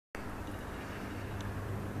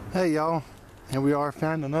Hey y'all, here we are,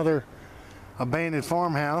 found another abandoned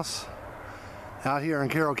farmhouse out here in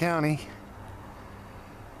Carroll County,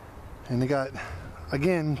 and they got,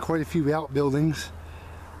 again, quite a few outbuildings.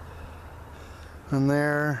 And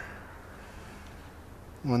there,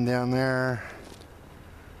 one down there,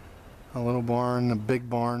 a little barn, a big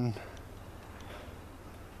barn.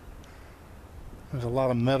 There's a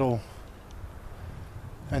lot of metal,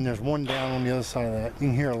 and there's one down on the other side of that. You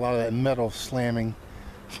can hear a lot of that metal slamming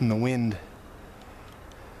from the wind.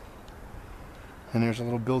 And there's a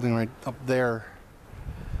little building right up there.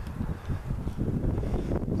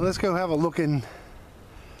 Well, let's go have a look in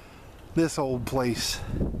this old place.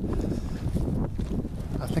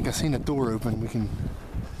 I think I seen the door open. We can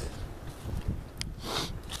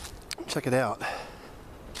check it out.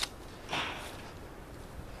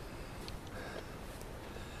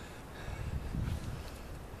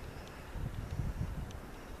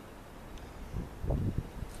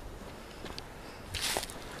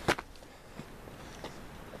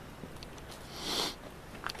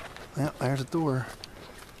 Yeah, there's a door.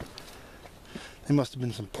 They must have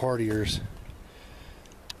been some partiers.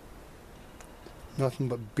 Nothing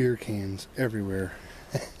but beer cans everywhere.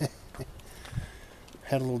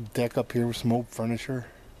 Had a little deck up here with some old furniture.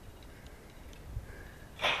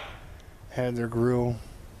 Had their grill.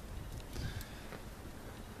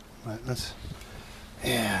 But let's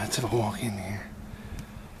have a walk in here.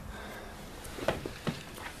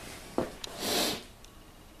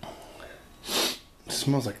 It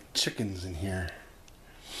smells like chickens in here.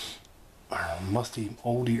 Or musty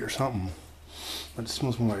oldie or something. But it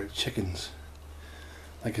smells more like chickens.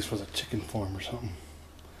 Like this was a chicken farm or something.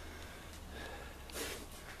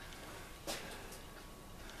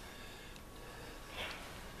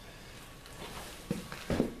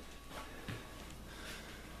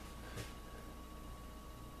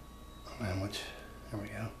 How much? There we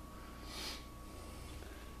go.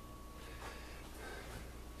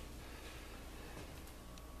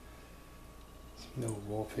 No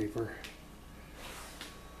wallpaper.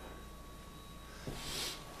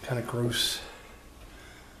 Kind of gross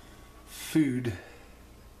food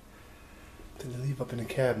that they leave up in the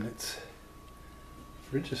cabinets.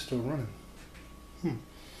 Fridge is still running. I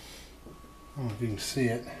don't know if you can see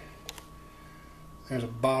it. There's a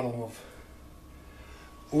bottle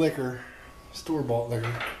of liquor, store-bought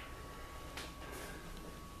liquor.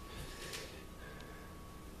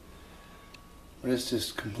 But it's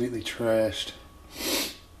just completely trashed.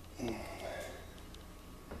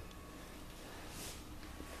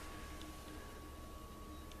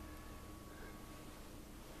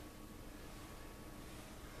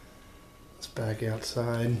 Back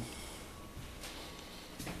outside,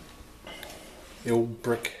 the old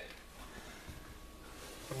brick,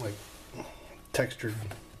 like textured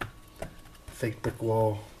fake brick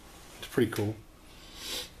wall. It's pretty cool.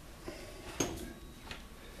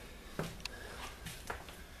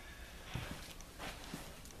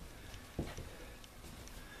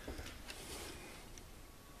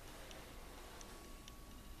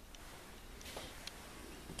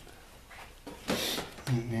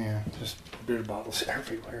 Yeah, just beer bottles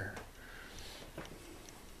everywhere.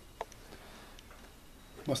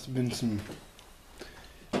 Must have been some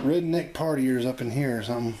redneck partiers up in here or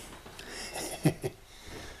something.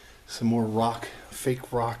 Some more rock,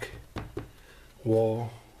 fake rock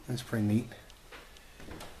wall. That's pretty neat.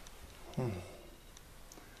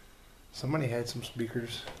 Somebody had some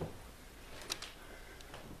speakers.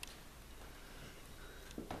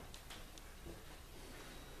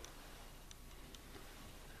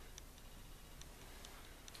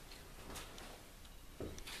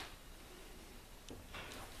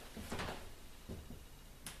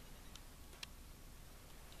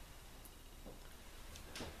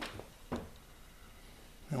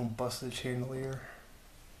 No busted chandelier.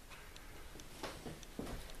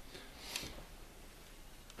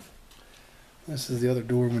 This is the other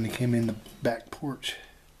door when they came in the back porch.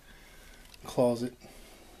 Closet.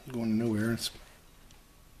 Going nowhere.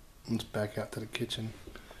 Let's back out to the kitchen.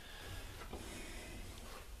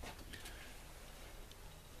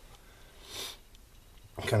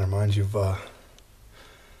 Kind of reminds you of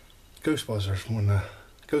Ghostbusters when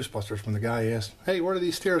the guy asked, "Hey, where do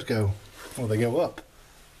these stairs go?" Well, they go up.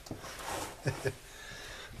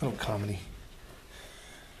 Little comedy.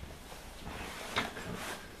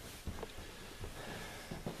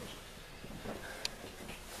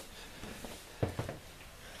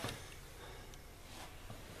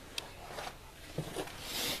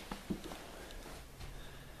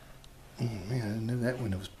 Oh man, I didn't know that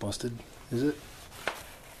window was busted. Is it?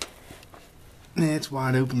 Yeah, it's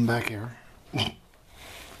wide open back here.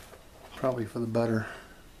 Probably for the better.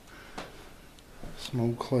 Some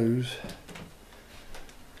old clothes.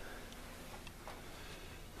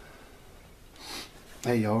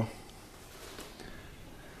 Hey y'all.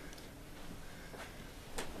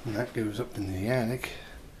 And that goes up in the attic.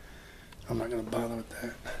 I'm not gonna bother with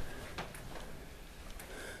that.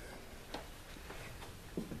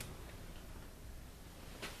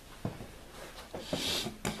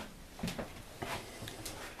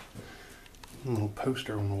 A little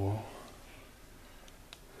poster on the wall.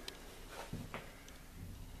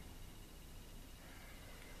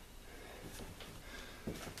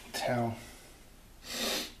 Towel.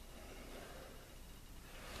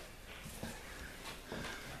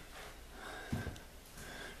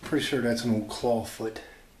 Pretty sure that's an old clawfoot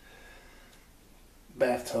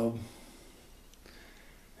bathtub,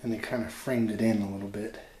 and they kind of framed it in a little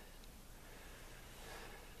bit.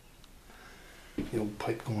 The old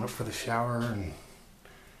pipe going up for the shower, and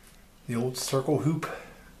the old circle hoop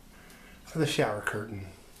for the shower curtain.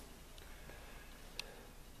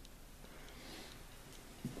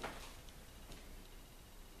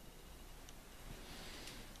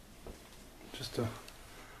 Just a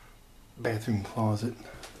bathroom closet.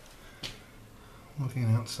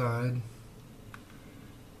 Looking outside.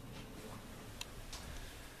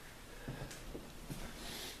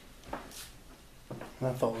 What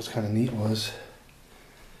I thought was kind of neat was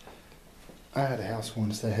I had a house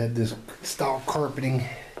once that had this style carpeting.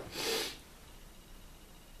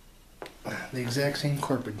 The exact same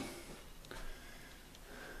carpet.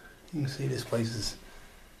 You can see this place is,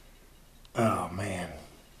 oh man,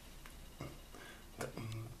 the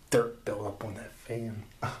dirt built up on that fan.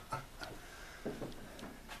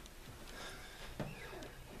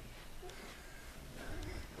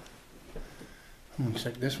 I'm gonna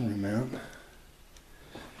check this room out.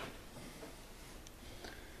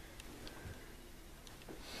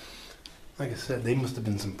 Like I said, they must have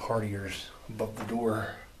been some partiers above the door.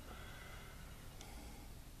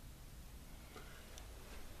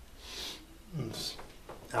 It's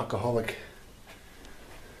alcoholic.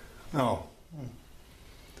 Oh.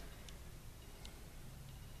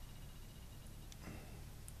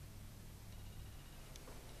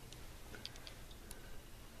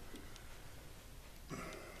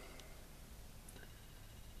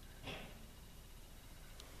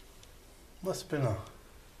 Must have been a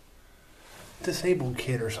disabled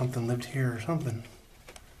kid or something lived here or something.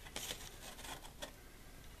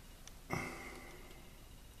 I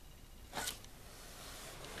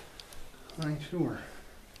ain't sure.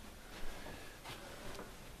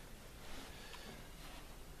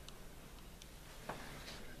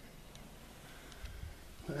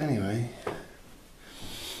 But anyway,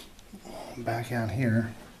 back out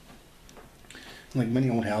here, like many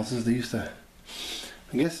old houses, they used to,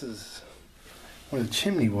 I guess is where the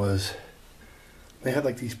chimney was, they had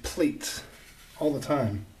like these plates all the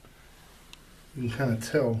time. You can kind of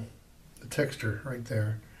tell the texture right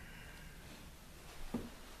there.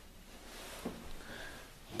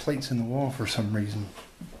 Plates in the wall for some reason.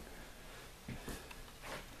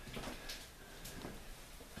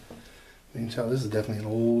 You can tell this is definitely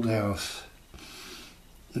an old house.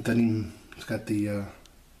 It doesn't even, it's got the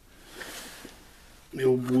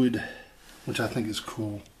old wood, which I think is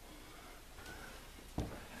cool.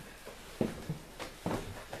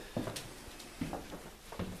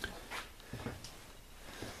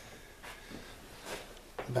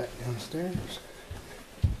 Back downstairs.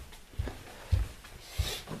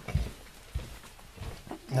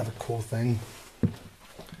 Another cool thing.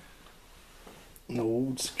 An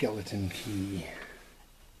old skeleton key.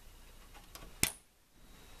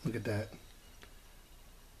 Look at that.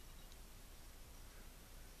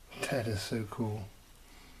 That is so cool.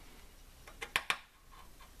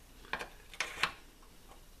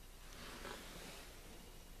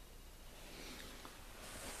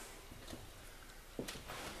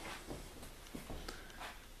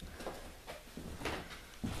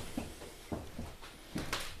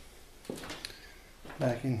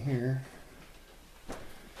 Back in here,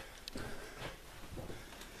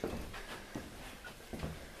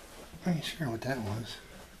 I ain't sure what that was.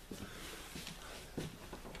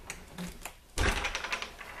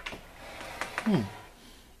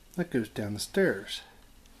 That goes down the stairs.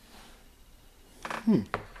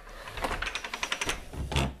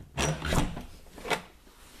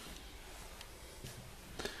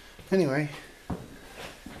 Anyway,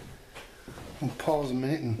 we'll pause a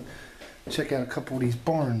minute and check out a couple of these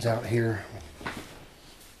barns out here.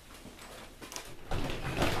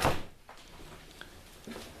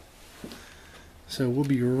 So we'll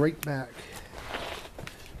be right back.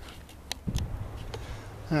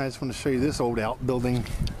 I just want to show you this old outbuilding.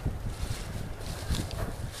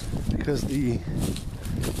 because the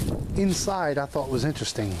inside I thought was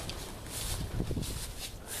interesting.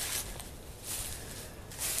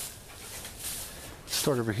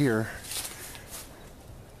 Start over here.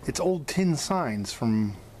 It's old tin signs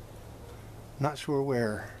from not sure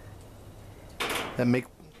where that make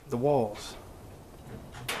the walls.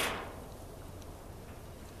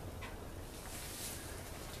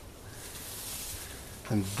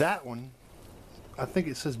 And that one, I think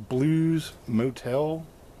it says Blues Motel.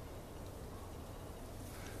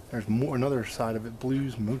 There's more, another side of it,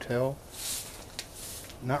 Blues Motel.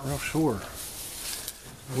 Not real sure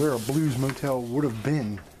where a Blues Motel would have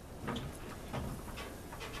been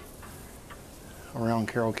around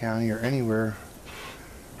Carroll County or anywhere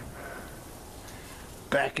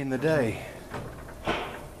back in the day.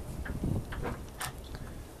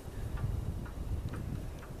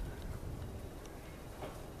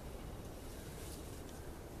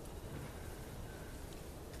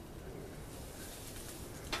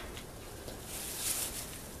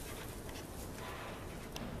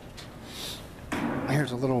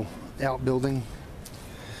 Here's a little outbuilding.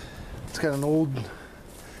 It's got an old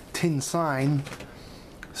tin sign,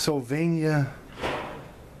 Sylvania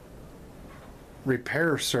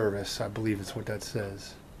Repair Service, I believe it's what that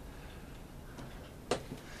says.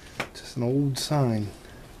 Just an old sign.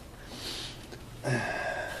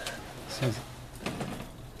 Says,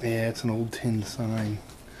 yeah, it's an old tin sign.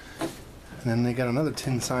 And then they got another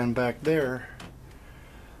tin sign back there.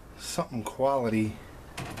 Something quality.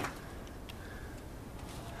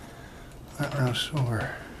 Not real sure.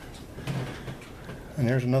 And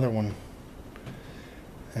there's another one.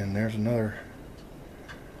 And there's another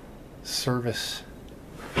service.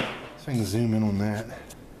 So I can zoom in on that.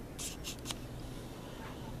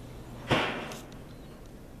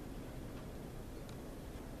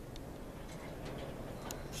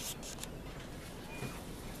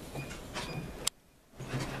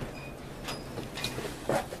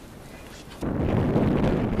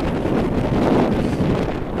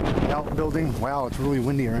 Outbuilding. Wow, it's really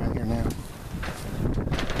windy around here now.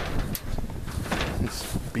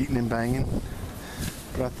 It's beating and banging.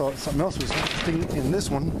 But I thought something else was interesting in this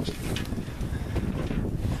one.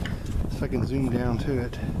 So I can zoom down to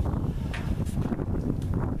it.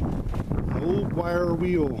 An old wire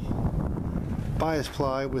wheel bias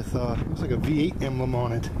ply with looks like a V8 emblem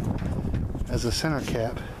on it as a center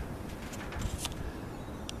cap.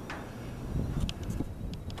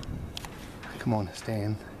 Come on,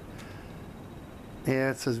 Stan.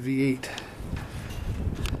 Yeah, it says V8.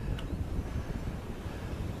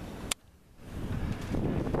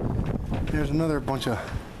 There's another bunch of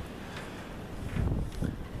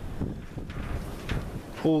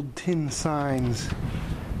old tin signs.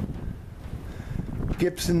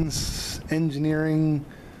 Gibson's Engineering,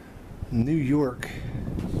 New York.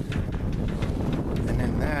 And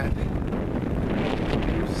then that,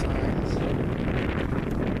 new signs.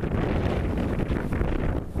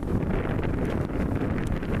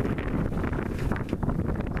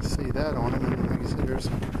 See that on them, and like I said, there's a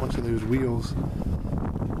bunch of those wheels.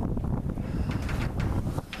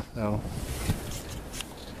 So,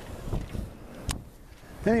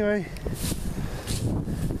 anyway,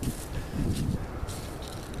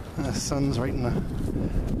 the sun's right in the.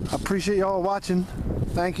 I appreciate y'all watching.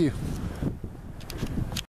 Thank you.